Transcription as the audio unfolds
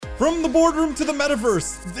From the boardroom to the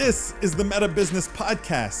metaverse, this is the Meta Business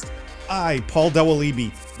Podcast. I, Paul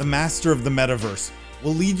Dewalibi, the master of the metaverse,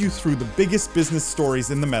 will lead you through the biggest business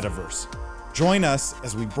stories in the metaverse. Join us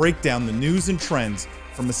as we break down the news and trends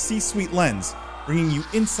from a C-suite lens, bringing you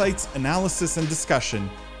insights, analysis, and discussion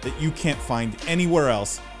that you can't find anywhere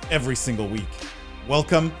else every single week.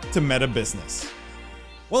 Welcome to Meta Business.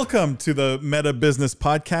 Welcome to the Meta Business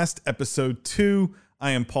Podcast, Episode 2. I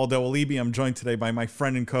am Paul Dewalibi. I'm joined today by my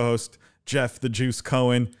friend and co-host, Jeff the Juice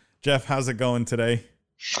Cohen. Jeff, how's it going today?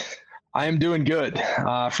 I am doing good.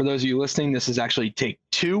 For those of you listening, this is actually take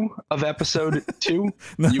 2 of episode 2. You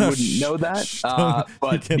wouldn't know that.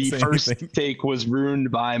 But the first take was ruined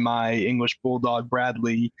by my English bulldog,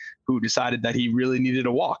 Bradley, who decided that he really needed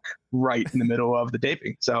a walk right in the middle of the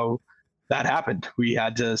taping. So that happened. We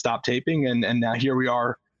had to stop taping, and now here we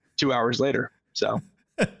are 2 hours later. So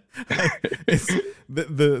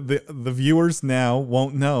the viewers now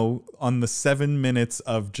won't know on the 7 minutes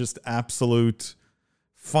of just absolute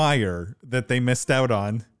fire that they missed out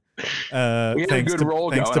on. Thanks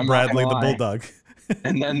to Bradley the bulldog.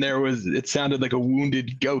 And then it sounded like a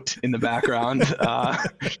wounded goat in the background,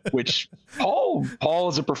 which Paul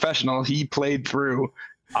is a professional. He played through.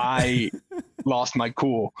 I lost my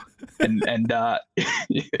cool, and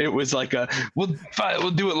it was like we'll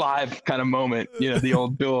do it live kind of moment, the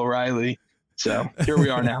old Bill O'Reilly. So here we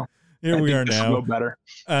are now. We are now. Will better.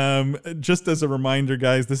 Just as a reminder,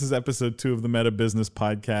 guys, this is episode 2 of the Meta Business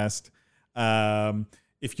Podcast.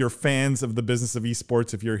 If you're fans of the business of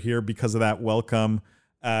esports, if you're here because of that, welcome.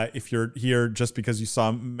 If you're here just because you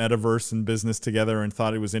saw metaverse and business together and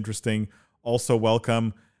thought it was interesting, also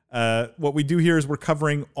welcome. What we do here is we're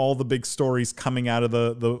covering all the big stories coming out of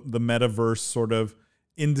the metaverse sort of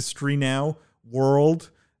industry now,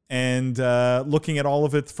 world, and looking at all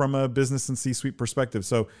of it from a business and C-suite perspective.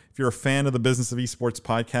 So if you're a fan of the Business of Esports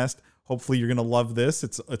podcast, hopefully you're going to love this.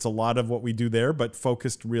 It's a lot of what we do there, but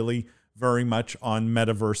focused really very much on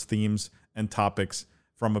metaverse themes and topics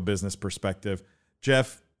from a business perspective.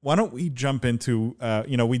 Jeff, why don't we jump into,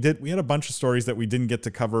 we had a bunch of stories that we didn't get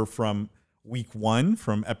to cover from week 1,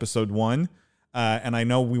 from episode 1. And I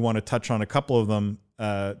know we want to touch on a couple of them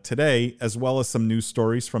today, as well as some news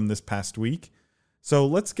stories from this past week. So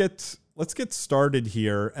let's get started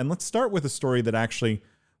here, and let's start with a story that actually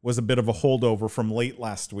was a bit of a holdover from late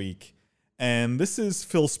last week. And this is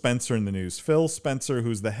Phil Spencer in the news. Phil Spencer,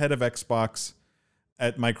 who's the head of Xbox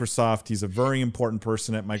at Microsoft. He's a very important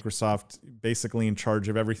person at Microsoft, basically in charge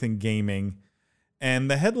of everything gaming.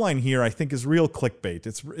 And the headline here, I think, is real clickbait.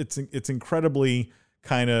 It's incredibly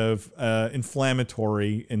kind of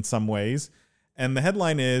inflammatory in some ways. And the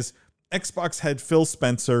headline is, Xbox head Phil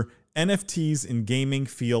Spencer, NFTs in gaming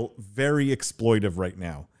feel very exploitive right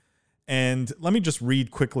now. And let me just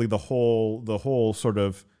read quickly the whole sort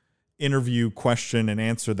of interview question and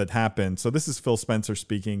answer that happened. So this is Phil Spencer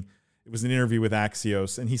speaking. It was an interview with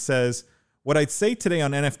Axios, and he says, "What I'd say today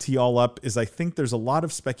on NFT All Up is I think there's a lot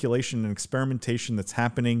of speculation and experimentation that's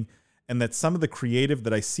happening, and that some of the creative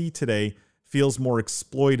that I see today feels more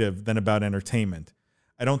exploitive than about entertainment.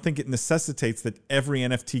 I don't think it necessitates that every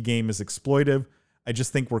NFT game is exploitive. I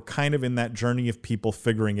just think we're kind of in that journey of people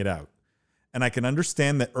figuring it out. And I can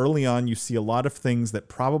understand that early on you see a lot of things that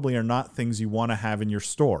probably are not things you want to have in your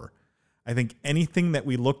store. I think anything that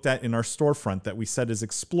we looked at in our storefront that we said is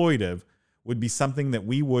exploitive would be something that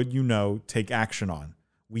we would, take action on.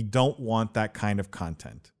 We don't want that kind of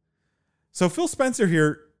content." So Phil Spencer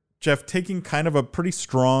here, Jeff, taking kind of a pretty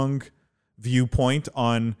strong viewpoint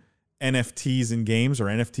on NFTs in games, or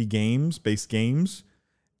NFT games, based games,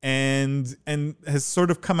 and has sort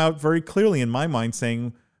of come out very clearly in my mind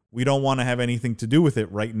saying we don't want to have anything to do with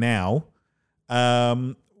it right now.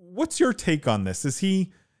 What's your take on this? Is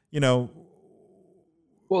he,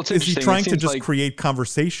 well, it's is he trying to just like, create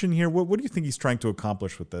conversation here? What do you think he's trying to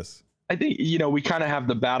accomplish with this? I think, we kind of have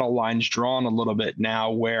the battle lines drawn a little bit now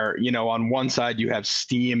where, on one side you have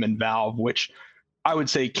Steam and Valve, which I would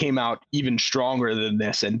say came out even stronger than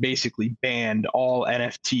this and basically banned all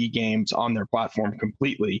NFT games on their platform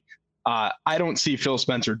completely. I don't see Phil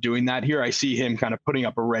Spencer doing that here. I see him kind of putting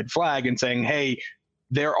up a red flag and saying, hey,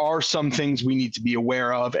 there are some things we need to be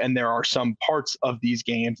aware of, and there are some parts of these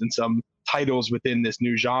games and some titles within this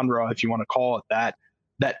new genre, if you want to call it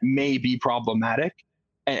that may be problematic.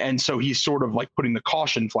 And so he's sort of like putting the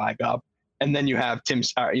caution flag up. And then you have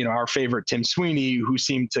our favorite Tim Sweeney, who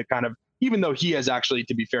seemed to kind of, even though he has actually,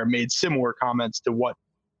 to be fair, made similar comments to what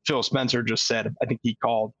Phil Spencer just said. I think he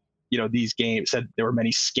called, these games, said there were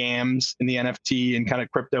many scams in the NFT and kind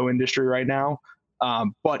of crypto industry right now.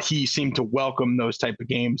 But he seemed to welcome those type of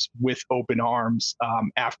games with open arms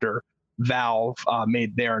after Valve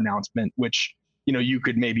made their announcement, which, you know, you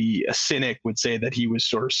could maybe, a cynic would say that he was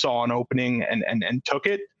sort of saw an opening and took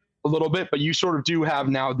it a little bit, but you sort of do have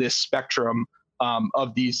now this spectrum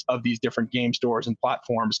of these different game stores and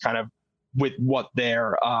platforms, kind of with what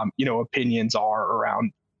their opinions are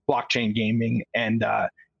around blockchain gaming and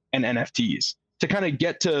NFTs. To kind of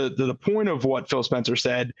get to the point of what Phil Spencer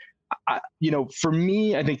said, for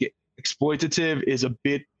me, I think exploitative is a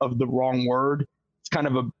bit of the wrong word. It's kind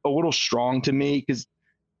of a little strong to me, because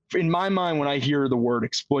in my mind, when I hear the word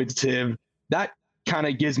exploitative, that kind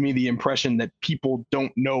of gives me the impression that people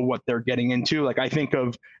don't know what they're getting into. Like, I think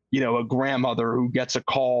of, a grandmother who gets a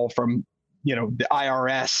call from, the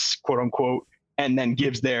IRS, quote unquote, and then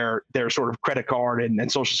gives their sort of credit card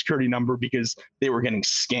and social security number because they were getting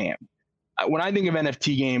scammed. When I think of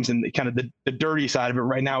NFT games and kind of the dirty side of it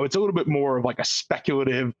right now, it's a little bit more of like a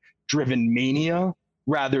speculative driven mania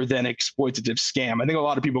rather than exploitative scam. I think a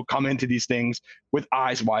lot of people come into these things with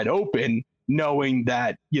eyes wide open, knowing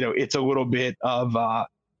that, it's a little bit of a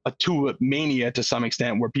tulip mania to some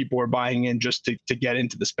extent, where people are buying in just to get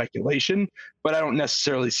into the speculation. But I don't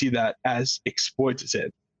necessarily see that as exploitative,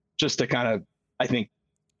 just to kind of, I think,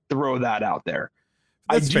 throw that out there.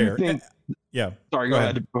 That's fair. Yeah. Sorry, go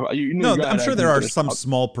ahead. I'm sure there are some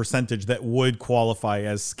small percentage that would qualify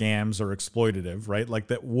as scams or exploitative, right? Like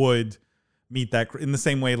that would meet that in the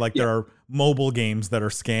same way, like there are mobile games that are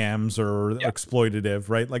scams or exploitative,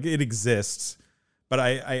 right? Like it exists, but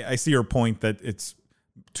I see your point that it's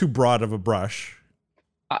too broad of a brush.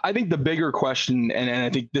 I think the bigger question, and I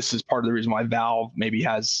think this is part of the reason why Valve maybe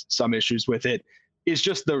has some issues with it, is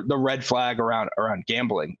just the red flag around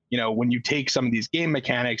gambling. When you take some of these game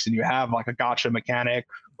mechanics and you have like a gotcha mechanic,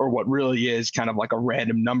 or what really is kind of like a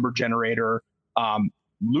random number generator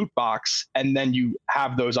loot box, and then you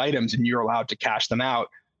have those items and you're allowed to cash them out,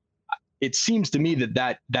 it seems to me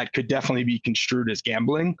that could definitely be construed as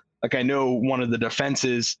gambling. Like, I know one of the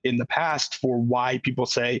defenses in the past for why people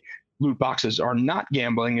say loot boxes are not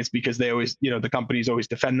gambling is because they always, the companies always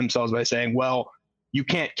defend themselves by saying, well, you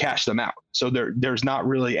can't cash them out. So there's not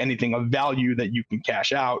really anything of value that you can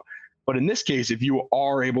cash out. But in this case, if you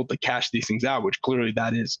are able to cash these things out, which clearly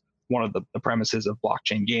that is one of the premises of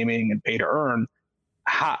blockchain gaming and pay to earn,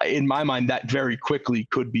 in my mind, that very quickly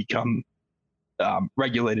could become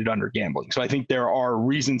regulated under gambling. So I think there are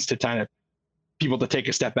reasons to kind of people to take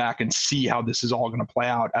a step back and see how this is all going to play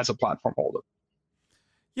out as a platform holder.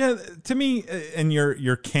 Yeah, to me, and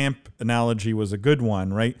your camp analogy was a good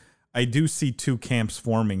one, right? I do see two camps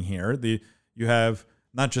forming here. You have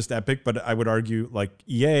not just Epic, but I would argue like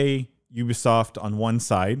EA, Ubisoft on one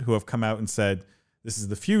side, who have come out and said, this is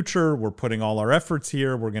the future. We're putting all our efforts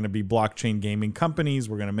here. We're going to be blockchain gaming companies.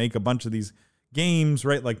 We're going to make a bunch of these games,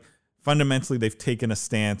 right? Like fundamentally, they've taken a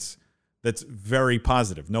stance that's very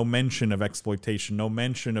positive. No mention of exploitation, no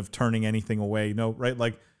mention of turning anything away. No, right?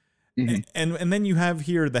 Like, and then you have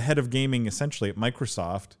here the head of gaming essentially at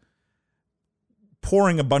Microsoft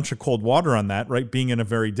pouring a bunch of cold water on that, right? Being in a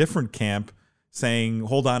very different camp, saying,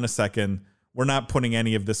 hold on a second, we're not putting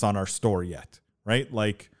any of this on our store yet, right?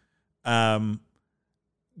 Like,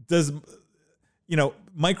 does,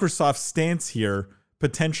 Microsoft's stance here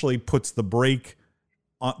potentially puts the brakes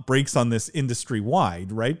on this industry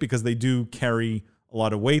wide, right? Because they do carry a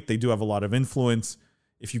lot of weight. They do have a lot of influence.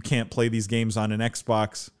 If you can't play these games on an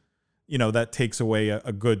Xbox, that takes away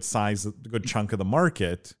a good chunk of the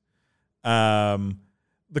market.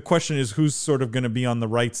 The question is, who's sort of going to be on the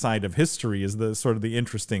right side of history is the sort of the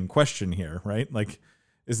interesting question here, right? Like,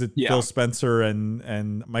 is it Phil Spencer and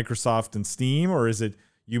Microsoft and Steam, or is it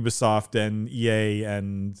Ubisoft and EA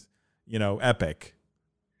and, Epic?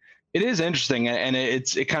 It is interesting, and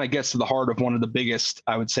it kind of gets to the heart of one of the biggest,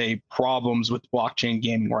 I would say, problems with blockchain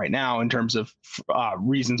gaming right now in terms of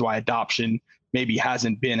reasons why adoption maybe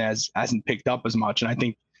hasn't picked up as much. And I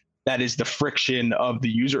think that is the friction of the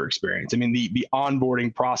user experience. I mean, the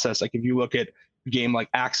onboarding process, like if you look at a game like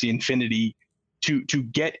Axie Infinity, to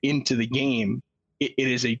get into the game, it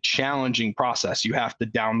is a challenging process. You have to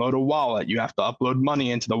download a wallet. You have to upload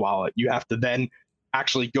money into the wallet. You have to then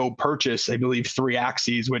actually go purchase, I believe, 3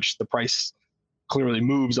 Axies, which the price clearly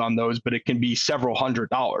moves on those, but it can be several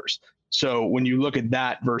 $100s. So when you look at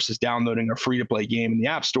that versus downloading a free-to-play game in the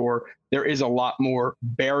App Store, there is a lot more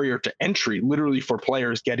barrier to entry, literally, for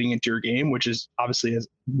players getting into your game, which is obviously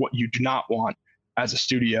what you do not want as a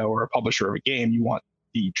studio or a publisher of a game. You want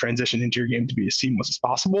the transition into your game to be as seamless as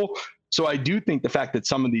possible. So I do think the fact that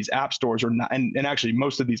some of these app stores are not, and actually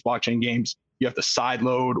most of these blockchain games, you have to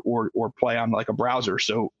sideload or play on like a browser.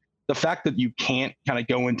 So the fact that you can't kind of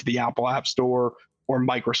go into the Apple App Store or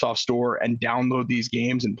Microsoft Store and download these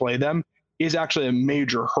games and play them is actually a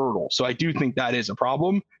major hurdle. So I do think that is a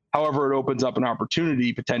problem. However, it opens up an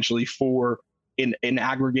opportunity potentially for an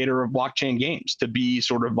aggregator of blockchain games to be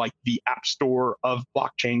sort of like the app store of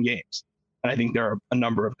blockchain games. And I think there are a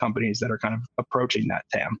number of companies that are kind of approaching that,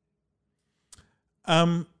 TAM.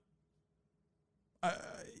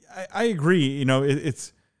 I agree. You know,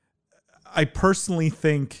 it's, I personally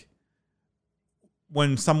think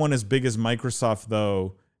when someone as big as Microsoft,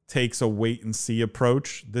 though, takes a wait and see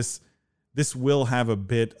approach, this will have a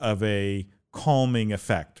bit of a calming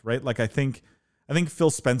effect, right? Like I think Phil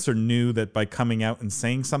Spencer knew that by coming out and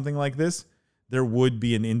saying something like this, there would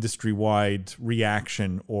be an industry-wide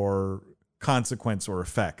reaction or consequence or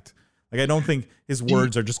effect. Like I don't think his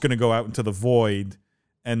words are just going to go out into the void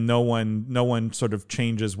and no one sort of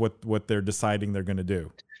changes what they're deciding they're going to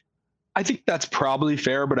do. I think that's probably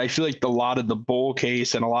fair, but I feel like a lot of the bull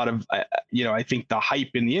case and a lot of, I think the hype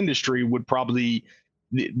in the industry would probably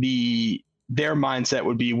their mindset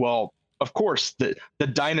would be, well, of course, the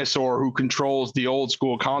dinosaur who controls the old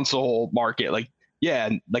school console market, like, yeah,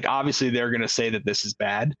 like obviously they're going to say that this is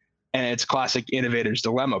bad, and it's classic innovator's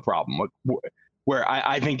dilemma problem, where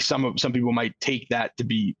I think some people might take that to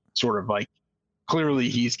be sort of like, clearly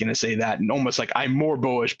he's going to say that, and almost like I'm more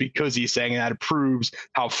bullish because he's saying that. It proves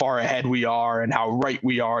how far ahead we are and how right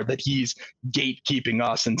we are that he's gatekeeping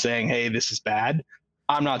us and saying, hey, this is bad.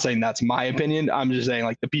 I'm not saying that's my opinion. I'm just saying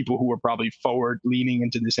like the people who are probably forward leaning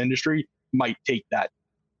into this industry might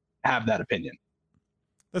have that opinion.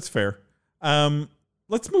 That's fair.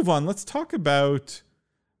 Let's move on. Let's talk about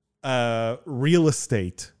real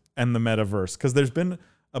estate and the metaverse, because there's been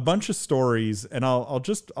a bunch of stories, and I'll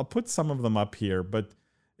put some of them up here, but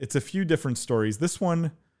it's a few different stories. This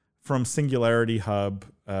one from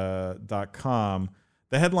SingularityHub.com.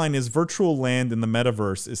 The headline is Virtual Land in the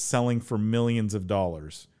Metaverse is selling for millions of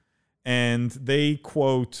dollars. And they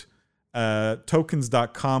quote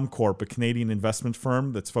Tokens.com Corp, a Canadian investment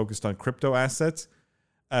firm that's focused on crypto assets,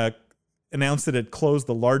 announced that it closed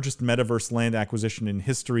the largest metaverse land acquisition in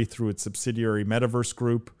history through its subsidiary Metaverse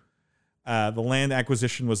Group. The land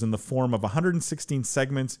acquisition was in the form of 116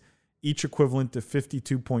 segments, each equivalent to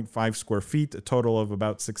 52.5 square feet, a total of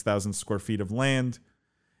about 6,000 square feet of land.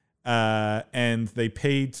 And they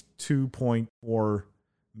paid $2.4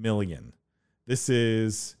 million. This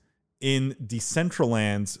is in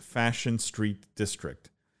Decentraland's Fashion Street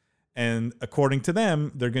district. And according to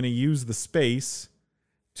them, they're going to use the space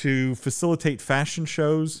to facilitate fashion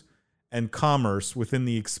shows and commerce within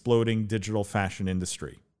the exploding digital fashion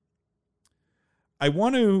industry. I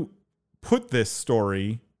want to put this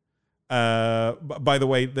story, by the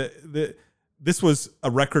way, this was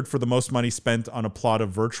a record for the most money spent on a plot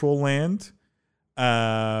of virtual land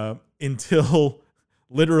until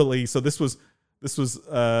literally, so this was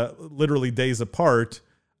literally days apart.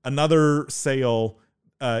 Another sale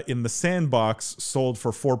in the Sandbox sold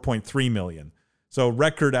for $4.3 million. So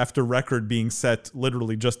record after record being set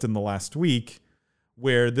literally just in the last week,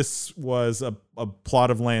 where this was a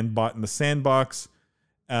plot of land bought in the Sandbox.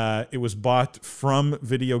 It was bought from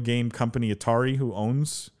video game company Atari, who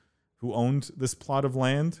owned this plot of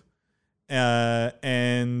land.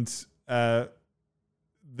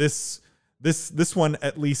 This one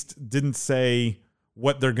at least didn't say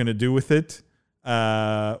what they're going to do with it,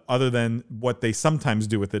 other than what they sometimes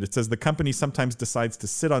do with it. It says the company sometimes decides to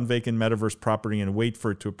sit on vacant metaverse property and wait for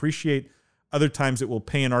it to appreciate. Other times it will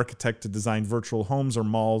pay an architect to design virtual homes or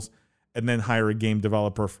malls and then hire a game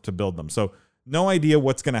developer to build them. So no idea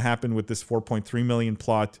what's going to happen with this $4.3 million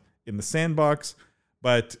plot in the Sandbox,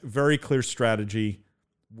 but very clear strategy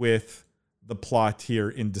with the plot here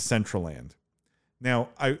in Decentraland. Now,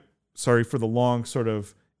 sorry for the long sort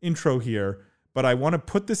of intro here, but I want to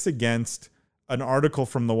put this against an article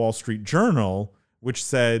from the Wall Street Journal, which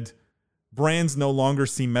said, brands no longer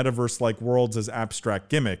see metaverse-like worlds as abstract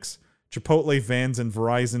gimmicks. Chipotle, Vans, and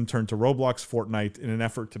Verizon turned to Roblox, Fortnite in an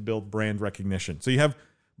effort to build brand recognition. So you have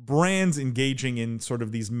brands engaging in sort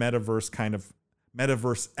of these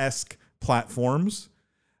metaverse-esque platforms.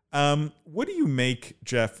 What do you make,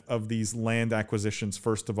 Jeff, of these land acquisitions,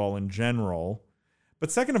 first of all, in general?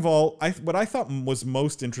 But second of all, what I thought was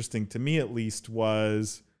most interesting, to me at least,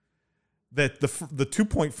 was that the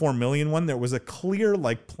 $2.4 million one, there was a clear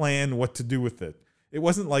plan what to do with it. It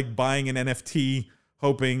wasn't like buying an NFT,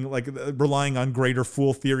 hoping, relying on greater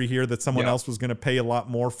fool theory here that someone else was going to pay a lot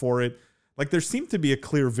more for it. There seemed to be a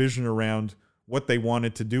clear vision around what they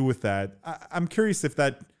wanted to do with that. I'm curious if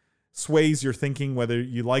that sways your thinking, whether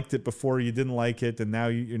you liked it before, you didn't like it, and now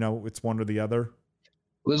you know it's one or the other.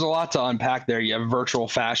 There's a lot to unpack there. You have virtual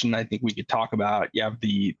fashion, I think we could talk about. You have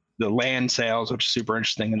the the land sales, which is super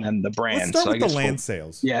interesting, and then the brands. Let's start with the land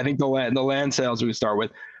sales. Yeah, I think the land sales we would start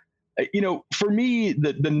with. For me,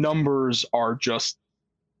 the numbers are just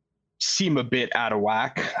seem a bit out of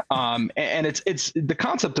whack. And it's the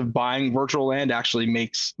concept of buying virtual land actually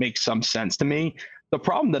makes some sense to me. The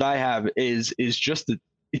problem that I have is just that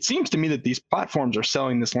it seems to me that these platforms are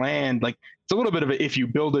selling this land like it's a little bit of a if you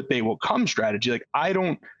build it they will come strategy.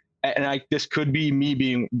 Like this could be me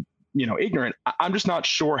being ignorant. I'm just not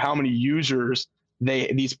sure how many users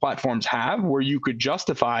these platforms have where you could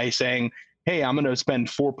justify saying, hey, I'm going to spend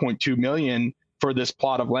 4.2 million for this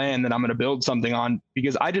plot of land that I'm going to build something on,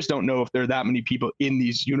 because I just don't know if there are that many people in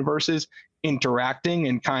these universes interacting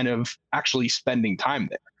and kind of actually spending time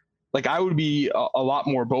there. Like I would be a lot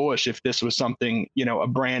more bullish if this was something, a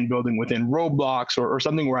brand building within Roblox or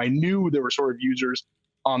something where I knew there were sort of users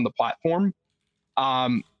on the platform.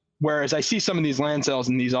 Whereas I see some of these land sales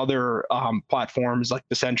and these other platforms like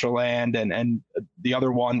Decentraland and the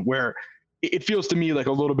other one where it feels to me like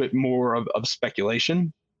a little bit more of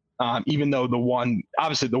speculation. Even though the one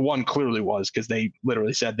clearly was, because they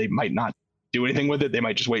literally said they might not do anything with it. They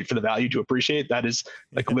might just wait for the value to appreciate. That is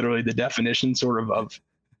like literally the definition sort of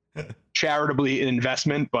charitably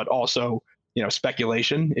investment, but also,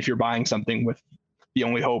 speculation if you're buying something with the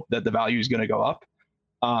only hope that the value is going to go up.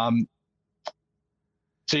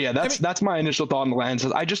 So yeah, that's my initial thought on the land.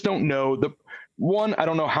 I just don't know I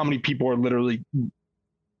don't know how many people are literally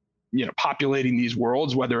populating these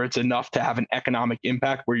worlds, whether it's enough to have an economic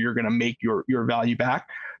impact where you're going to make your value back.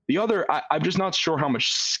 The other, I'm just not sure how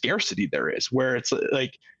much scarcity there is, where it's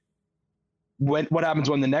like, what happens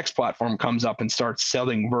when the next platform comes up and starts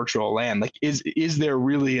selling virtual land? Like, is there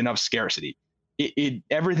really enough scarcity?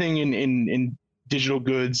 Everything in digital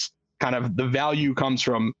goods, kind of the value comes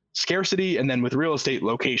from scarcity, and then with real estate,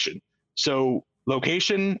 location. So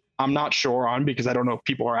location, I'm not sure on, because I don't know if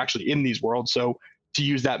people are actually in these worlds. So to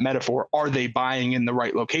use that metaphor, are they buying in the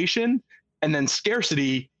right location? And then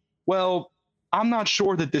scarcity, well, I'm not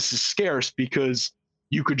sure that this is scarce, because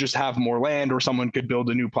you could just have more land, or someone could build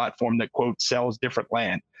a new platform that, quote, sells different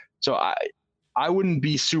land. So I wouldn't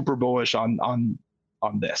be super bullish on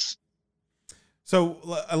this. So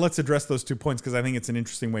let's address those 2 points, because I think it's an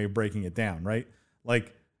interesting way of breaking it down, right?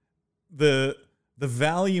 Like the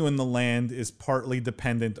value in the land is partly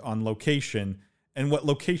dependent on location. And what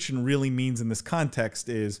location really means in this context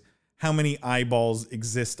is how many eyeballs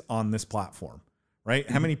exist on this platform, right?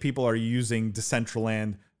 Mm-hmm. How many people are using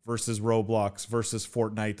Decentraland versus Roblox versus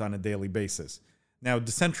Fortnite on a daily basis? Now,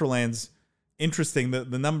 Decentraland's interesting.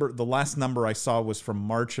 The last number I saw was from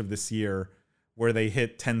March of this year, where they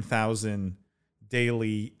hit 10,000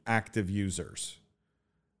 daily active users,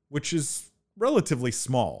 which is relatively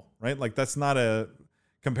small, right? Like that's not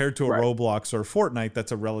compared to a right. Roblox or Fortnite,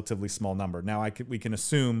 that's a relatively small number. Now we can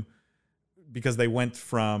assume, because they went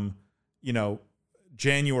from,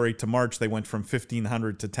 January to March, they went from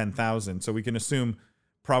 1,500 to 10,000. So we can assume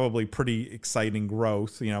probably pretty exciting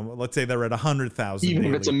growth. Let's say they're at 100,000. Even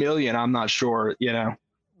daily. If it's a million, I'm not sure,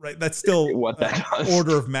 Right. That's still what that does.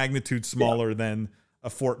 Order of magnitude smaller than a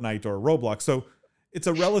Fortnite or a Roblox. So it's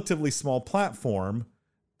a relatively small platform,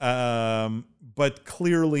 but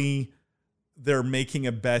clearly they're making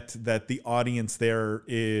a bet that the audience there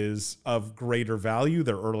is of greater value.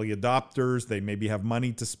 They're early adopters. They maybe have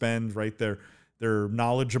money to spend, right? They're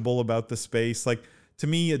knowledgeable about the space. Like, to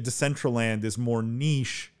me, a Decentraland is more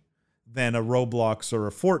niche than a Roblox or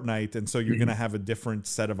a Fortnite. And so you're going to have a different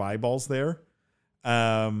set of eyeballs there.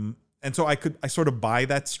 And so I sort of buy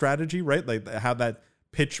that strategy, right? Like how that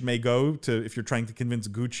pitch may go to, if you're trying to convince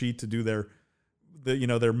Gucci to do their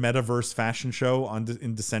metaverse fashion show in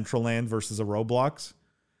Decentraland versus a Roblox.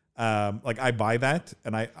 Like I buy that,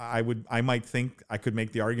 and I might think I could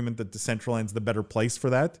make the argument that Decentraland's the better place for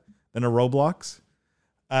that than a Roblox.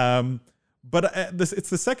 But it's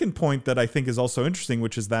the second point that I think is also interesting,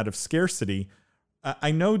 which is that of scarcity.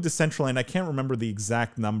 I know Decentraland, I can't remember the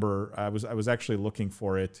exact number. I was actually looking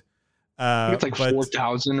for it. I think it's like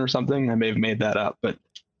 4,000 or something. I may have made that up, but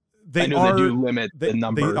I know they do limit the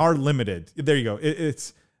number. They are limited. There you go.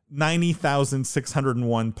 It's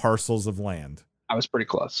 90,601 parcels of land. I was pretty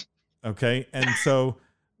close. Okay. And so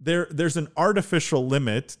there's an artificial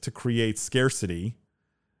limit to create scarcity.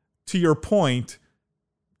 To your point,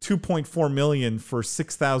 2.4 million for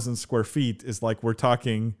 6,000 square feet is like, we're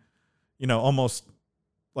talking, almost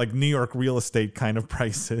like New York real estate kind of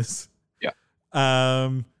prices. Yeah.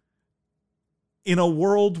 In a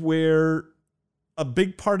world where a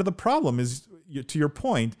big part of the problem is, to your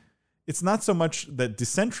point, it's not so much that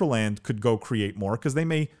Decentraland could go create more, because they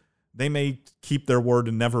may keep their word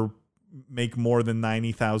and never make more than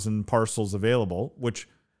 90,000 parcels available, which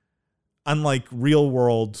unlike real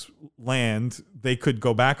world land, they could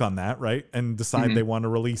go back on that, right? And decide they want to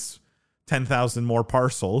release 10,000 more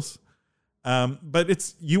parcels. But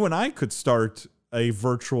it's you and I could start a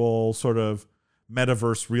virtual sort of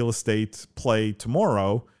metaverse real estate play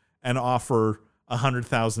tomorrow and offer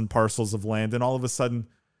 100,000 parcels of land. And all of a sudden,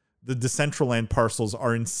 the Decentraland parcels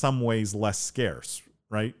are in some ways less scarce,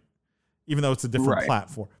 right? Even though it's a different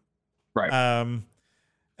platform. Right.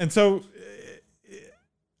 And so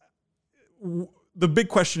the big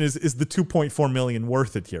question is the 2.4 million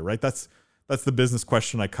worth it here, right? That's the business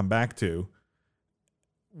question I come back to.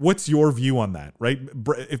 What's your view on that, right?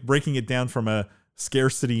 If breaking it down from a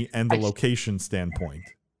scarcity and the location standpoint.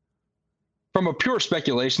 From a pure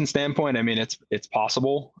speculation standpoint, I mean, it's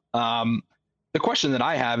possible. The question that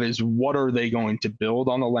I have is, what are they going to build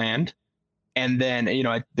on the land? And then,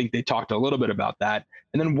 I think they talked a little bit about that.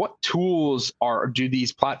 And then what tools do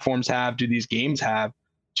these platforms have, do these games have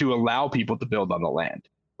to allow people to build on the land,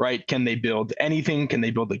 right? Can they build anything? Can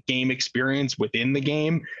they build a game experience within the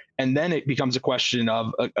game? And then it becomes a question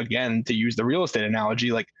of, again, to use the real estate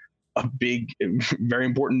analogy, like a big, very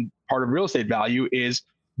important part of real estate value is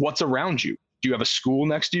what's around you. Do you have a school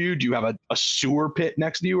next to you? Do you have a sewer pit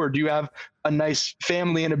next to you? Or do you have a nice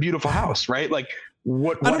family and a beautiful house, right? Like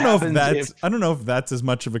I don't know if that's as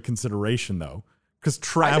much of a consideration though, because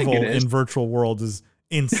travel in virtual world is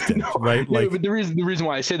instant, right? Like, but the reason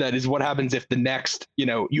why I say that is what happens if the next,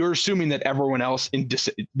 you're assuming that everyone else in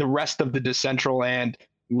the rest of the Decentraland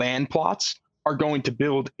land plots are going to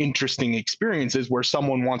build interesting experiences where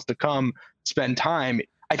someone wants to come spend time.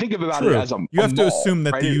 I think about it as you have mall, to assume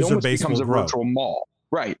that right? the user base becomes will grow. A virtual mall,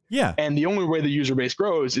 right? Yeah. And the only way the user base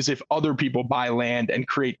grows is if other people buy land and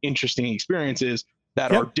create interesting experiences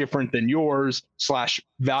that are different than yours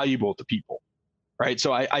 / valuable to people, right?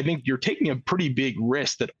 So I think you're taking a pretty big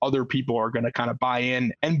risk that other people are going to kind of buy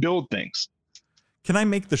in and build things. Can I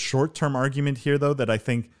make the short-term argument here, though, that I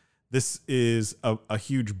think this is a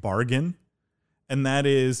huge bargain? And that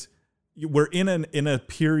is, we're in a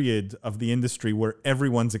period of the industry where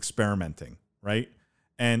everyone's experimenting, right?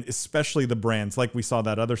 And especially the brands, like we saw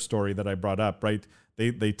that other story that I brought up, right?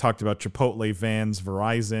 They talked about Chipotle, Vans,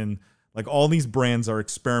 Verizon, like all these brands are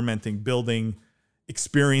experimenting, building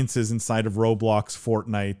experiences inside of Roblox,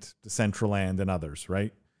 Fortnite, Decentraland, and others,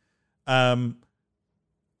 right?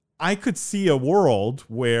 I could see a world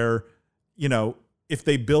where, if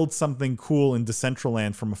they build something cool in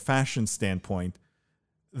Decentraland from a fashion standpoint,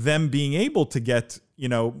 them being able to get,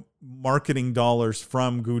 marketing dollars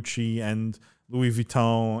from Gucci and Louis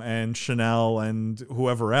Vuitton and Chanel and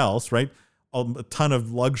whoever else, right? A ton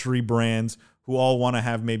of luxury brands who all want to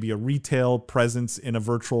have maybe a retail presence in a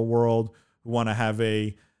virtual world, who want to have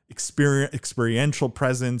a experiential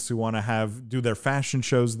presence, who want to do their fashion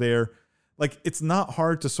shows there. Like, it's not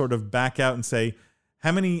hard to sort of back out and say,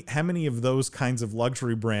 how many of those kinds of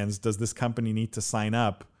luxury brands does this company need to sign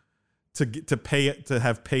up to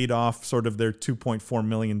have paid off sort of their $2.4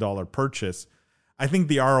 million purchase? I think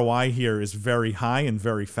the ROI here is very high and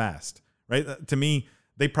very fast, right? To me,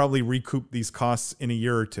 they probably recoup these costs in a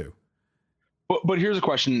year or two. But here's a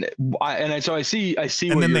question, so I see.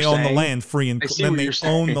 And then they own the land free, and then they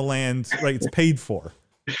own the land, right? It's paid for.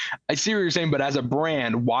 I see what you're saying, but as a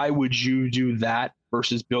brand, why would you do that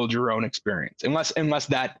versus build your own experience? Unless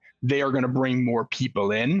that they are going to bring more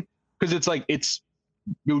people in, because it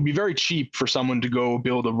would be very cheap for someone to go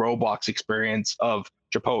build a Roblox experience of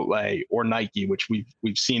Chipotle or Nike, which we've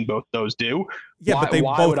seen both those do. Yeah, but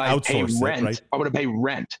why would I pay rent? Right? I would pay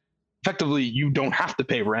rent. Effectively, you don't have to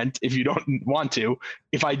pay rent if you don't want to.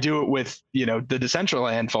 If I do it with, the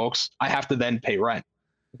Decentraland folks, I have to then pay rent.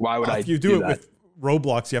 Why would if you do it with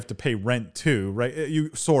Roblox, you have to pay rent too, right? You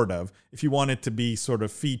sort of, if you want it to be sort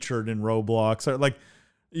of featured in Roblox, or like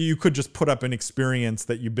you could just put up an experience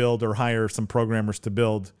that you build or hire some programmers to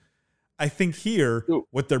build. I think here,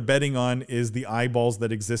 what they're betting on is the eyeballs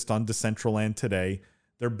that exist on Decentraland today.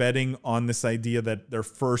 They're betting on this idea that they're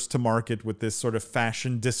first to market with this sort of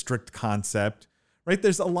fashion district concept, right?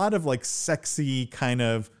 There's a lot of like sexy kind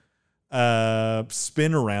of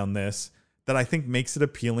spin around this that I think makes it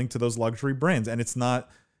appealing to those luxury brands. And it's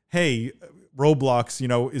not, hey, Roblox,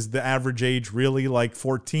 is the average age really like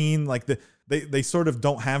 14? Like they sort of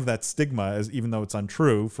don't have that stigma, even though it's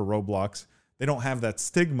untrue for Roblox. They don't have that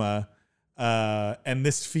stigma, and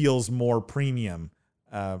this feels more premium.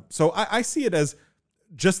 So I see it as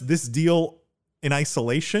just this deal in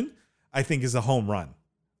isolation, I think, is a home run.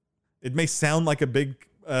 It may sound like a big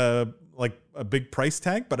price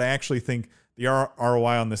tag, but I actually think the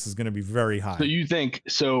ROI on this is going to be very high. So you think,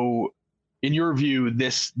 in your view,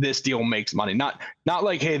 this deal makes money, not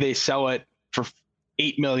like, hey, they sell it for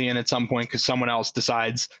 8 million at some point because someone else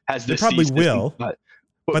decides has They this probably thesis, will, but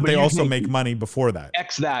they you also think make money before that.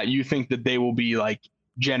 that you think that they will be like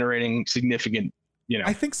generating significant,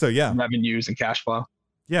 I think so, yeah. revenues and cash flow.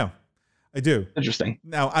 Yeah, I do. Interesting.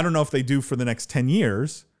 Now, I don't know if they do for the next 10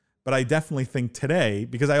 years, but I definitely think today,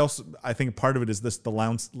 because I think part of it is this, the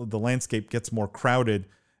landscape gets more crowded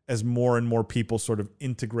as more and more people sort of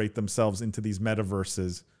integrate themselves into these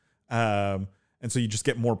metaverses. And so you just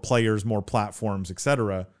get more players, more platforms,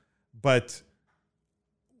 etc. But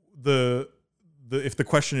if the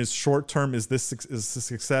question is short term, is this a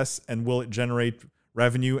success and will it generate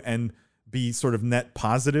revenue and be sort of net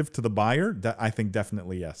positive to the buyer? I think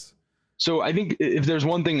definitely yes. So I think if there's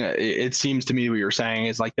one thing, it seems to me what you're saying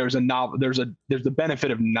is like there's the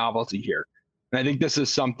benefit of novelty here, and I think this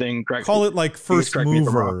is something. Call it like first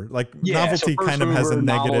mover, like novelty kind of has a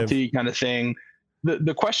negative novelty kind of thing.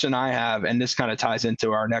 The question I have, and this kind of ties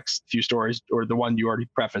into our next few stories, or the one you already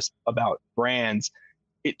prefaced about brands,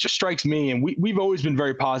 it just strikes me, and we've always been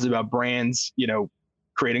very positive about brands,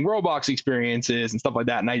 creating Roblox experiences and stuff like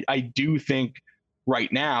that. And I do think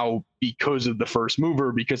right now, because of the first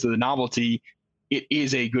mover, because of the novelty, it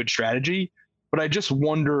is a good strategy. But I just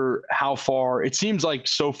wonder how far, it seems like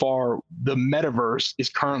so far the metaverse is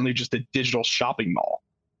currently just a digital shopping mall.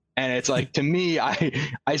 And it's like, to me,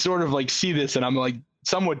 I sort of like see this and I'm like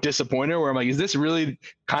somewhat disappointed where I'm like, is this really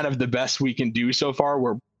kind of the best we can do so far?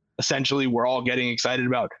 Where essentially we're all getting excited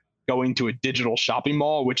about going to a digital shopping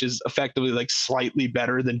mall, which is effectively like slightly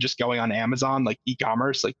better than just going on Amazon, like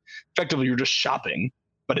e-commerce. Like effectively you're just shopping,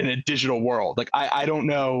 but in a digital world. Like I don't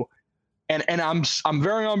know. And I'm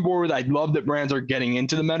very on board with, I love that brands are getting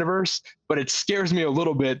into the metaverse, but it scares me a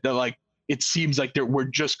little bit that like, it seems like we're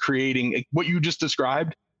just creating, like, what you just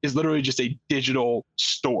described is literally just a digital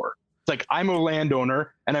store. It's like, I'm a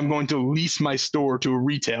landowner and I'm going to lease my store to a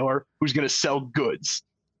retailer who's going to sell goods.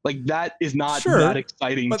 Like that is not that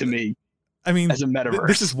exciting to me. I mean, as a metaverse.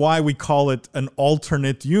 This is why we call it an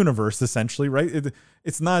alternate universe, essentially, right?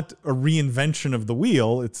 It's not a reinvention of the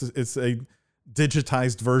wheel. It's a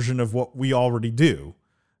digitized version of what we already do.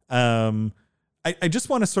 I just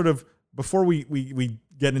want to sort of, before we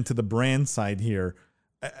get into the brand side here,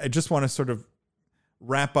 I just want to sort of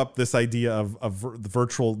wrap up this idea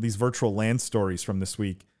of these virtual land stories from this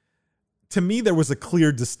week. To me, there was a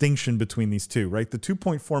clear distinction between these two, right? The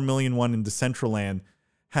 2.4 million one in Decentraland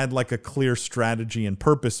had like a clear strategy and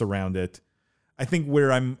purpose around it. I think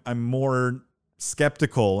where I'm more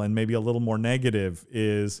skeptical and maybe a little more negative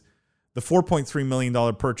is the $4.3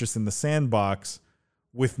 million purchase in the Sandbox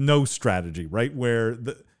with no strategy, right? Where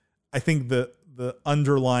I think the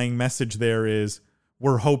underlying message there is,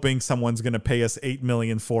 we're hoping someone's going to pay us $8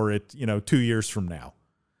 million for it, 2 years from now.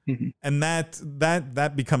 Mm-hmm. And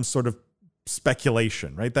that becomes sort of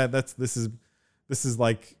speculation, right? This is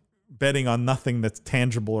like betting on nothing that's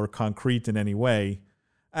tangible or concrete in any way.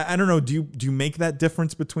 I don't know. Do you make that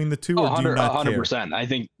difference between the two, or do you not 100%. Care? I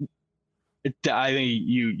think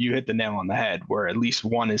you hit the nail on the head, where at least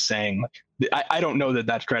one is saying, I don't know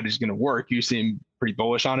that strategy is going to work. You seem pretty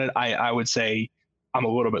bullish on it. I would say I'm a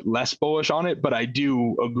little bit less bullish on it, but I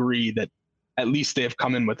do agree that at least they've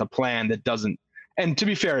come in with a plan that doesn't, and to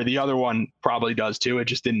be fair, the other one probably does too. It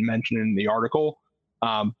just didn't mention it in the article.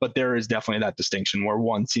 But there is definitely that distinction where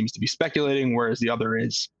one seems to be speculating, whereas the other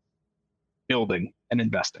is building and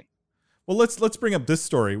investing. Well, let's bring up this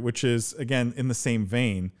story, which is, again, in the same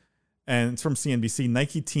vein. And it's from CNBC.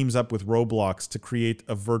 Nike teams up with Roblox to create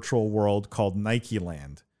a virtual world called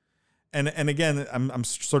NIKELAND. And again, I'm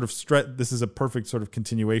sort of this is a perfect sort of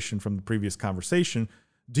continuation from the previous conversation.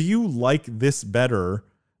 Do you like this better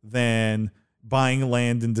than buying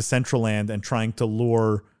land in Decentraland and trying to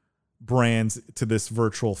lure brands to this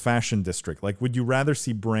virtual fashion district? Like, would you rather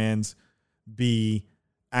see brands be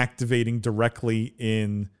activating directly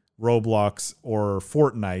in Roblox or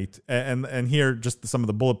Fortnite? And here, just some of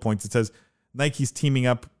the bullet points. It says Nike's teaming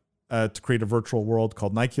up to create a virtual world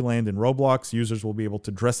called NIKELAND in Roblox. Users will be able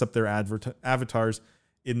to dress up their avatars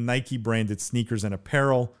in Nike branded sneakers and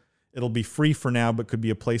apparel. It'll be free for now, but could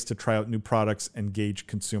be a place to try out new products and gauge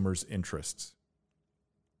consumers' interests.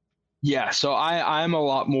 Yeah, so I'm a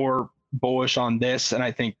lot more bullish on this, and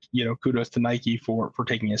I think, kudos to Nike for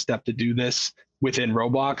taking a step to do this within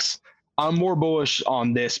Roblox. I'm more bullish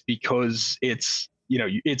on this because it's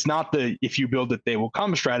not the if you build it they will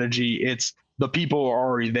come strategy. It's the people are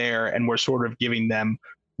already there, and we're sort of giving them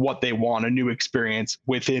what they want, a new experience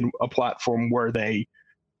within a platform where they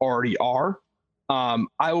already are.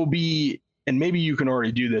 I will be, and maybe you can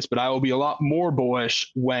already do this, but I will be a lot more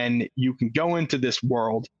bullish when you can go into this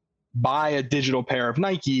world, buy a digital pair of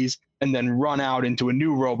Nikes, and then run out into a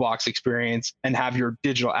new Roblox experience and have your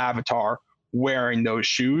digital avatar wearing those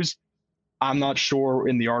shoes. I'm not sure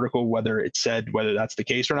in the article whether it said whether that's the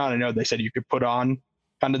case or not. I know they said you could put on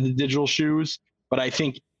kind of the digital shoes, but I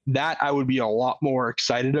think that I would be a lot more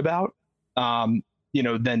excited about, than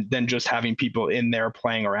just having people in there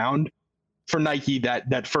playing around. For Nike,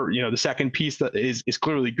 that for the second piece that is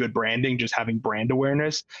clearly good branding, just having brand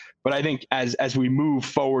awareness. But I think as we move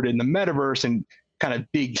forward in the metaverse and kind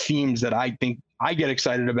of big themes that I think I get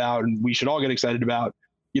excited about, and we should all get excited about,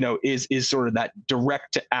 is sort of that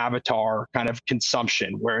direct to avatar kind of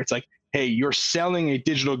consumption, where it's like, hey, you're selling a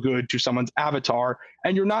digital good to someone's avatar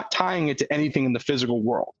and you're not tying it to anything in the physical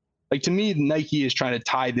world. Like, to me, Nike is trying to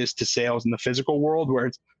tie this to sales in the physical world, where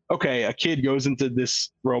it's, okay, a kid goes into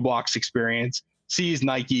this Roblox experience, sees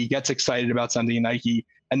Nike, gets excited about something in Nike,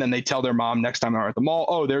 and then they tell their mom next time they're at the mall,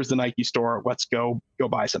 oh, there's the Nike store, let's go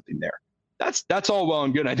buy something there. That's all well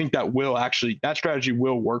and good. I think that strategy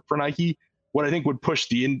will work for Nike. What I think would push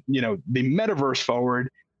the metaverse forward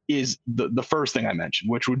is the first thing I mentioned,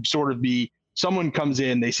 which would sort of be someone comes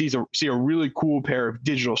in, they see a really cool pair of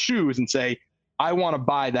digital shoes and say, I want to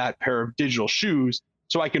buy that pair of digital shoes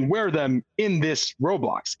so I can wear them in this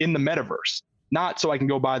Roblox, in the metaverse, not so I can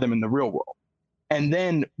go buy them in the real world. And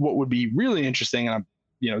then what would be really interesting, and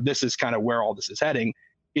this is kind of where all this is heading,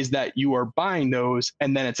 is that you are buying those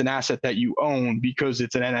and then it's an asset that you own because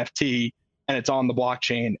it's an NFT and it's on the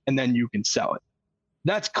blockchain, and then you can sell it.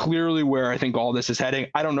 That's clearly where I think all this is heading.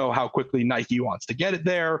 I don't know how quickly Nike wants to get it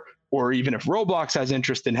there, or even if Roblox has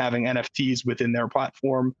interest in having NFTs within their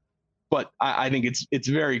platform. But I think it's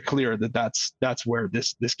very clear that that's where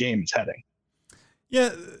this game is heading. Yeah,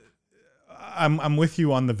 I'm with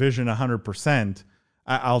you on the vision 100%.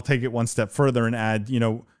 I'll take it one step further and add,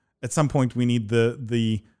 at some point we need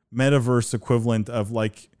the metaverse equivalent of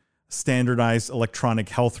like standardized electronic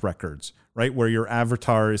health records, right? Where your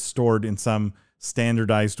avatar is stored in some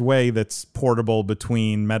standardized way that's portable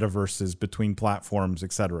between metaverses, between platforms,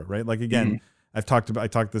 et cetera, right? Like, again, I talked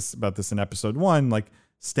about this in episode 1, like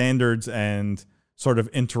standards and sort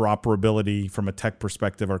of interoperability from a tech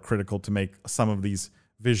perspective are critical to make some of these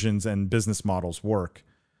visions and business models work.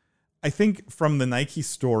 I think from the Nike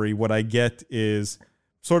story, what I get is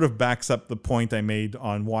sort of backs up the point I made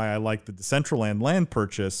on why I like the Decentraland land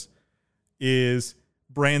purchase, is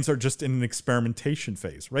brands are just in an experimentation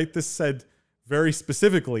phase, right? This said very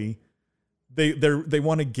specifically, they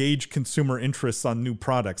want to gauge consumer interests on new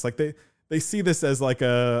products. Like they see this as like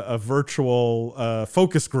a virtual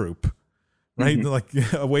focus group, right? Mm-hmm.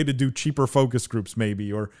 Like a way to do cheaper focus groups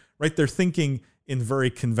maybe, or right. They're thinking in very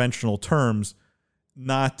conventional terms,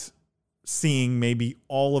 not seeing maybe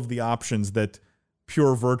all of the options that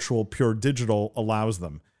pure virtual, pure digital allows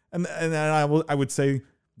them. And I would say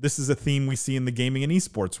this is a theme we see in the gaming and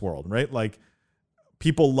esports world, right? Like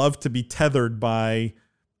people love to be tethered by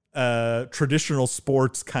traditional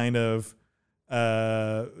sports kind of,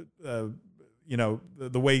 the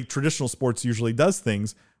way traditional sports usually does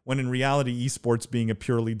things, when in reality, esports being a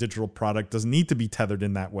purely digital product doesn't need to be tethered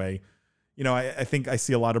in that way. I think I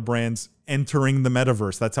see a lot of brands entering the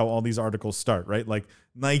metaverse. That's how all these articles start, right? Like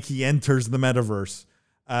Nike enters the metaverse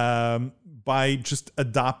by just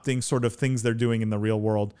adopting sort of things they're doing in the real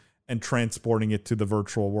world and transporting it to the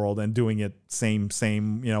virtual world and doing it same,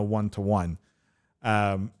 one-to-one.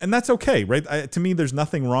 And that's okay, right? To me, there's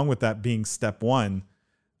nothing wrong with that being step one.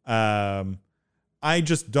 I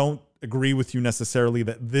just don't agree with you necessarily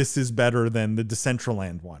that this is better than the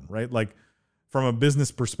Decentraland one, right? Like from a business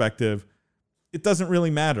perspective, it doesn't really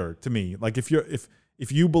matter to me. Like if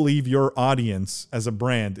you believe your audience as a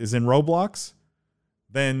brand is in Roblox,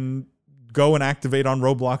 then go and activate on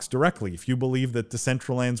Roblox directly. If you believe that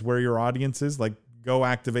Decentraland's where your audience is, like go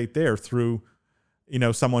activate there through,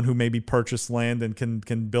 someone who maybe purchased land and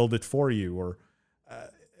can build it for you. Or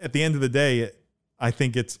at the end of the day, I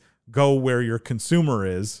think it's go where your consumer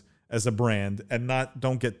is as a brand, and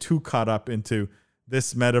don't get too caught up into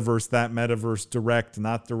this metaverse, that metaverse, direct,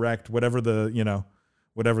 not direct, whatever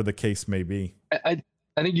the case may be. I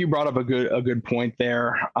think you brought up a good point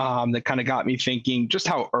there that kind of got me thinking just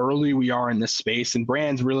how early we are in this space, and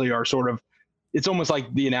brands really are sort of, it's almost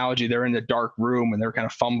like the analogy, they're in the dark room and they're kind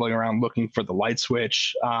of fumbling around looking for the light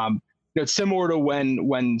switch. It's similar to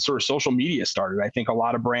when sort of social media started. I think a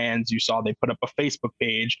lot of brands, you saw they put up a Facebook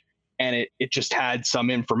page and it just had some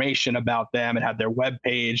information about them. It had their web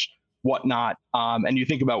page, whatnot. And you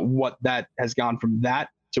think about what that has gone from that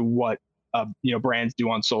to what brands do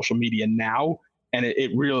on social media now. And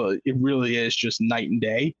it really is just night and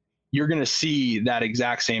day. You're going to see that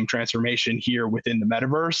exact same transformation here within the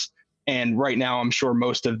metaverse. And right now, I'm sure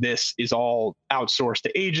most of this is all outsourced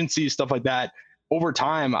to agencies, stuff like that. Over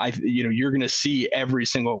time, you're going to see every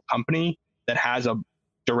single company that has a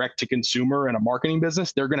direct to consumer and a marketing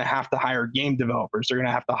business, they're going to have to hire game developers. They're going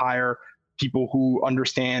to have to hire people who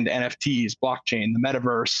understand NFTs, blockchain, the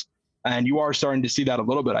metaverse. And you are starting to see that a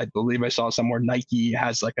little bit. I believe I saw somewhere Nike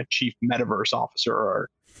has like a chief metaverse officer or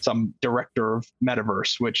some director of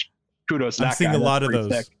metaverse, which kudos to I'm that seeing guy. a That's lot of pretty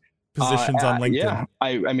those thick. positions on LinkedIn. Yeah,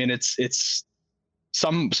 I mean, it's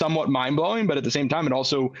somewhat mind blowing, but at the same time, it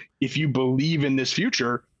also, if you believe in this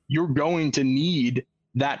future, you're going to need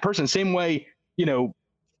that person. Same way,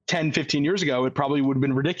 10, 15 years ago, it probably would have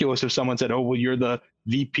been ridiculous if someone said, oh, well, you're the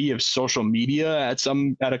VP of social media at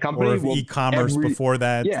a company. Or of well, e-commerce before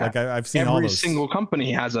that. Yeah, like I've seen all those. Every single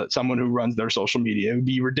company has someone who runs their social media. It would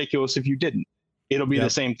be ridiculous if you didn't. It'll be the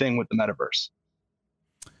same thing with the metaverse.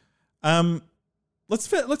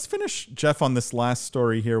 Let's finish, Jeff, on this last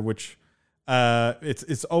story here, which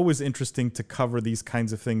it's always interesting to cover these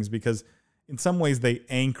kinds of things because in some ways they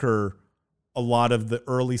anchor a lot of the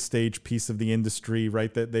early stage piece of the industry,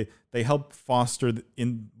 right? That they help foster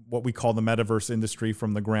in what we call the metaverse industry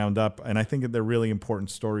from the ground up. And I think that they're really important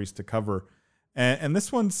stories to cover. And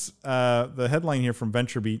this one's the headline here from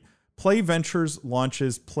VentureBeat. Play Ventures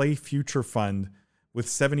launches Play Future Fund with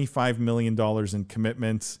 $75 million in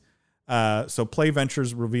commitments. So Play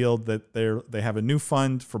Ventures revealed that they have a new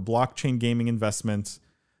fund for blockchain gaming investments.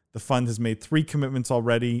 The fund has made 3 commitments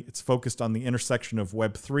already. It's focused on the intersection of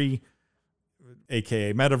Web3,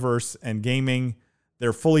 aka metaverse, and gaming.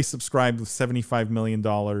 They're fully subscribed with $75 million.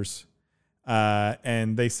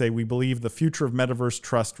 And they say, we believe the future of metaverse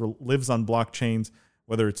trust lives on blockchains,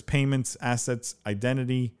 whether it's payments, assets,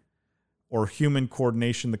 identity, or human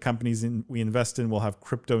coordination. The companies we invest in will have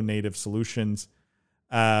crypto native solutions.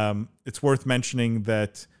 It's worth mentioning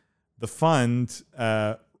that the fund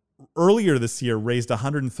earlier this year raised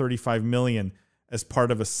 $135 million as part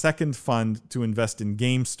of a second fund to invest in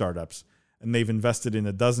game startups. And they've invested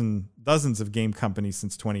in dozens of game companies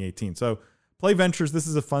since 2018. So Play Ventures, this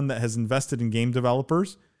is a fund that has invested in game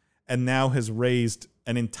developers and now has raised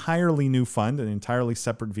an entirely new fund, an entirely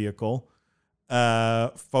separate vehicle,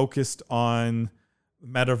 focused on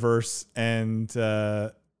metaverse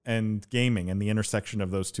and gaming and the intersection of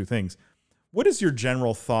those two things. What is your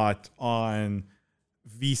general thought on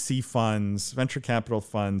VC funds, venture capital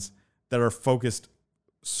funds that are focused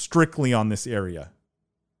strictly on this area?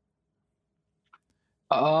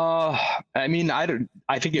 I mean, I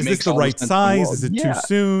think it makes makes the right size. Is it too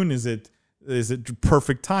soon? Is it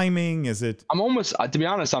perfect timing? Is it? I'm almost, to be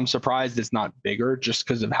honest, I'm surprised it's not bigger just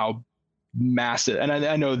because of how massive. And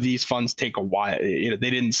I know these funds take a while. They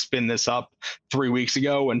didn't spin this up 3 weeks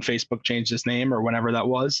ago when Facebook changed its name or whenever that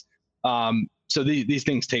was. So these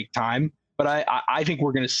things take time. But I think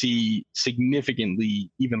we're going to see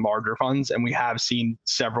significantly even larger funds, and we have seen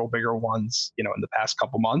several bigger ones, in the past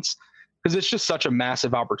couple months. Because it's just such a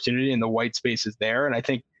massive opportunity and the white space is there. And I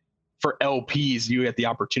think for LPs, you get the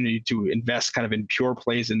opportunity to invest kind of in pure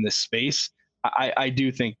plays in this space. I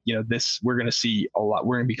do think, we're going to see a lot.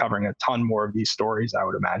 We're going to be covering a ton more of these stories, I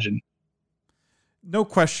would imagine. No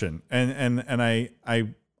question. And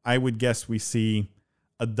I would guess we see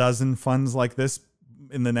a dozen funds like this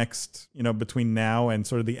in the next, between now and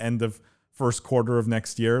sort of the end of first quarter of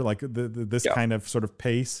next year, like this kind of sort of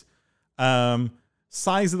pace.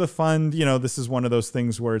 Size of the fund, this is one of those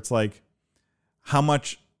things where it's like, how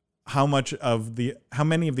many of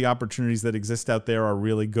the opportunities that exist out there are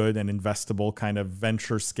really good and investable kind of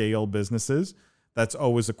venture scale businesses? That's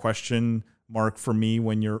always a question mark for me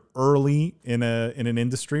when you're early in an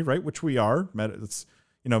industry, right? Which we are. It's,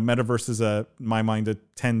 metaverse is in my mind, a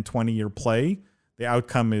 10, 20 year play. The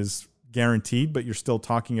outcome is guaranteed, but you're still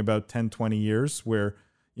talking about 10, 20 years where,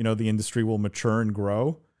 the industry will mature and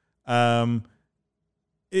grow.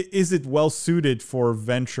 Is it well suited for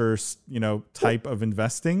venture, type of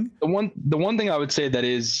investing? The one thing I would say that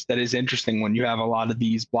is interesting when you have a lot of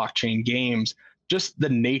these blockchain games, just the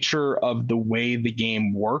nature of the way the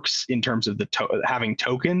game works in terms of having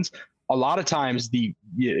tokens. A lot of times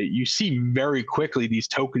you see very quickly these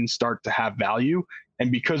tokens start to have value,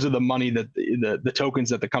 and because of the money that the tokens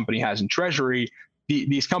that the company has in treasury,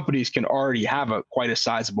 these companies can already have quite a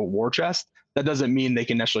sizable war chest. That doesn't mean they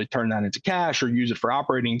can necessarily turn that into cash or use it for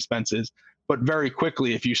operating expenses. But very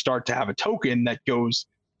quickly, if you start to have a token that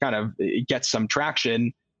it gets some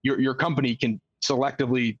traction, your company can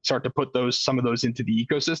selectively start to put some of those into the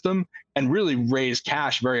ecosystem and really raise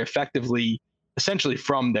cash very effectively, essentially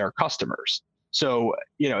from their customers. So,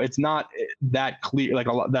 it's not that clear,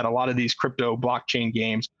 that a lot of these crypto blockchain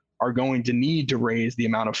games are going to need to raise the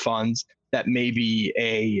amount of funds that maybe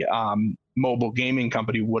a mobile gaming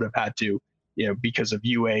company would have had to, because of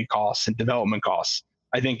UA costs and development costs.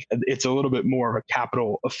 I think it's a little bit more of a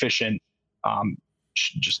capital efficient,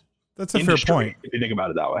 just that's a industry, fair point if you think about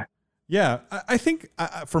it that way. Yeah, I think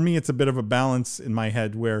for me it's a bit of a balance in my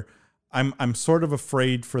head where I'm sort of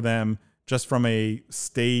afraid for them just from a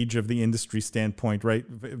stage of the industry standpoint, right?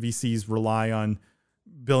 VCs rely on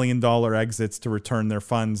 $1 billion exits to return their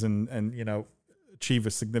funds and achieve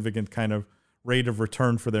a significant kind of rate of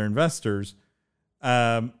return for their investors.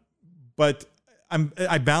 But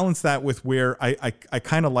I balance that with where I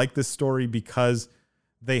kind of like this story because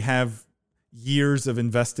they have years of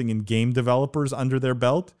investing in game developers under their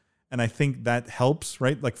belt. And I think that helps,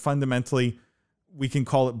 right? Like fundamentally, we can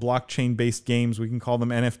call it blockchain-based games. We can call them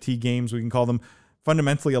NFT games. We can call them,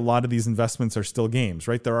 fundamentally, a lot of these investments are still games,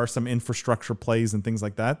 right? There are some infrastructure plays and things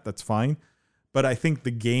like that. That's fine. But I think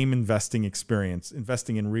the game investing experience,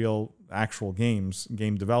 investing in real, actual games,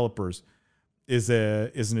 game developers, is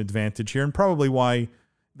an advantage here, and probably why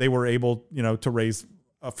they were able, to raise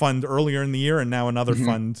a fund earlier in the year and now another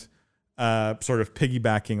fund sort of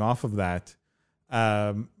piggybacking off of that.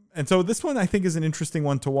 And so this one I think is an interesting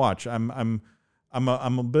one to watch. I'm a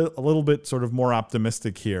little bit sort of more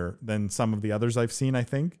optimistic here than some of the others I've seen, I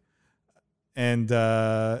think. And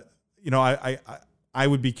I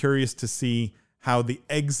would be curious to see how the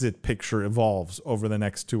exit picture evolves over the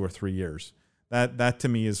next 2 or 3 years. That to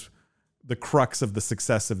me is the crux of the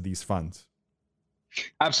success of these funds.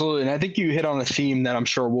 Absolutely. And I think you hit on a theme that I'm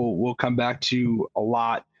sure we'll come back to a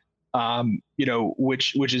lot,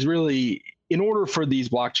 which is really, in order for these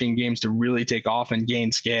blockchain games to really take off and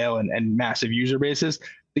gain scale and massive user bases,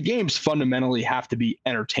 the games fundamentally have to be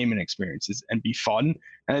entertainment experiences and be fun.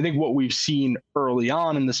 And I think what we've seen early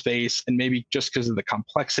on in the space, and maybe just because of the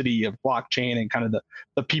complexity of blockchain and kind of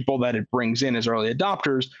the people that it brings in as early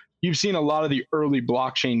adopters, you've seen a lot of the early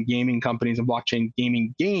blockchain gaming companies and blockchain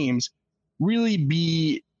gaming games really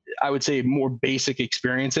be, I would say, more basic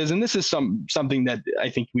experiences. And this is something that I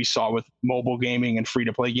think we saw with mobile gaming and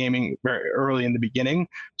free-to-play gaming very early in the beginning.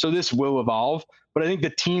 So this will evolve. But I think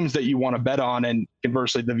the teams that you want to bet on, and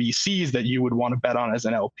conversely, the VCs that you would want to bet on as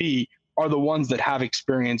an LP, are the ones that have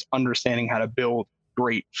experience understanding how to build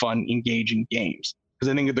great, fun, engaging games.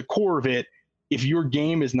 Because I think at the core of it, if your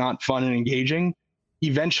game is not fun and engaging,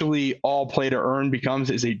 eventually all play to earn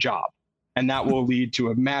is a job. And that will lead to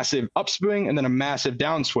a massive upswing and then a massive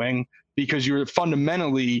downswing, because you're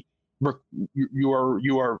fundamentally,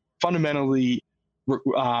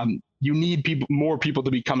 you need more people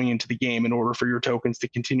to be coming into the game in order for your tokens to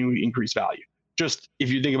continue to increase value. Just if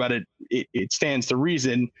you think about it, it stands to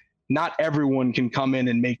reason. Not everyone can come in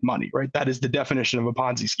and make money, right? That is the definition of a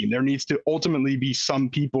Ponzi scheme. There needs to ultimately be some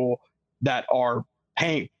people that are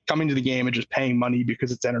coming to the game and just paying money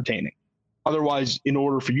because it's entertaining. Otherwise, in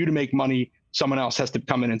order for you to make money, someone else has to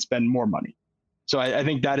come in and spend more money. So I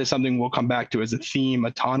think that is something we'll come back to as a theme,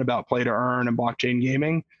 a ton about play to earn and blockchain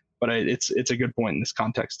gaming. But it's a good point in this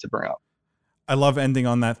context to bring up. I love ending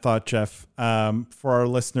on that thought, Jeff. For our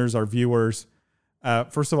listeners, our viewers,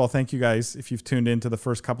 first of all, thank you guys. If you've tuned into the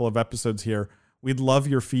first couple of episodes here, we'd love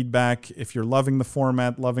your feedback. If you're loving the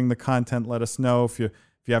format, loving the content, let us know. If you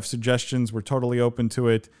have suggestions, we're totally open to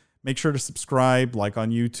it. Make sure to subscribe, like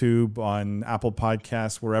on YouTube, on Apple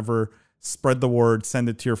Podcasts, wherever. Spread the word, send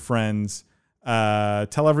it to your friends.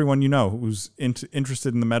 Tell everyone you know who's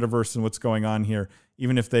interested in the metaverse and what's going on here.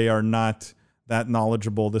 Even if they are not that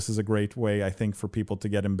knowledgeable, this is a great way, I think, for people to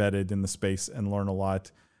get embedded in the space and learn a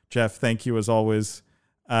lot. Jeff, thank you as always.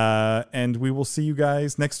 And we will see you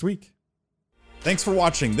guys next week. Thanks for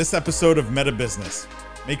watching this episode of Meta Business.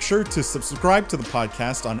 Make sure to subscribe to the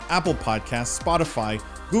podcast on Apple Podcasts, Spotify,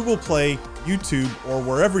 Google Play, YouTube, or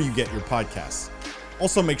wherever you get your podcasts.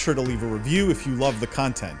 Also, make sure to leave a review if you love the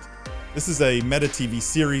content. This is a Meta TV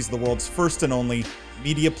series, the world's first and only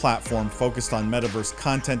media platform focused on metaverse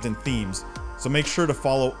content and themes. So make sure to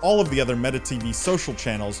follow all of the other Meta TV social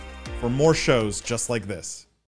channels for more shows just like this.